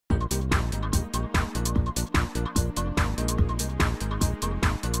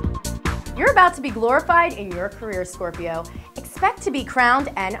You're about to be glorified in your career, Scorpio. Expect to be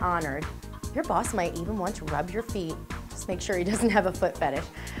crowned and honored. Your boss might even want to rub your feet. Just make sure he doesn't have a foot fetish.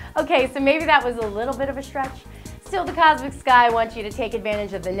 Okay, so maybe that was a little bit of a stretch. Still, the cosmic sky wants you to take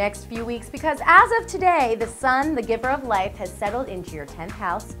advantage of the next few weeks because as of today, the sun, the giver of life, has settled into your 10th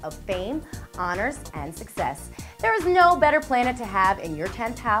house of fame, honors, and success. There is no better planet to have in your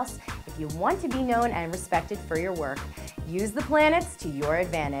 10th house if you want to be known and respected for your work. Use the planets to your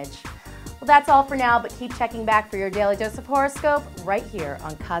advantage. Well, that's all for now, but keep checking back for your daily dose of horoscope right here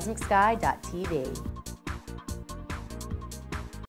on CosmicSky.tv.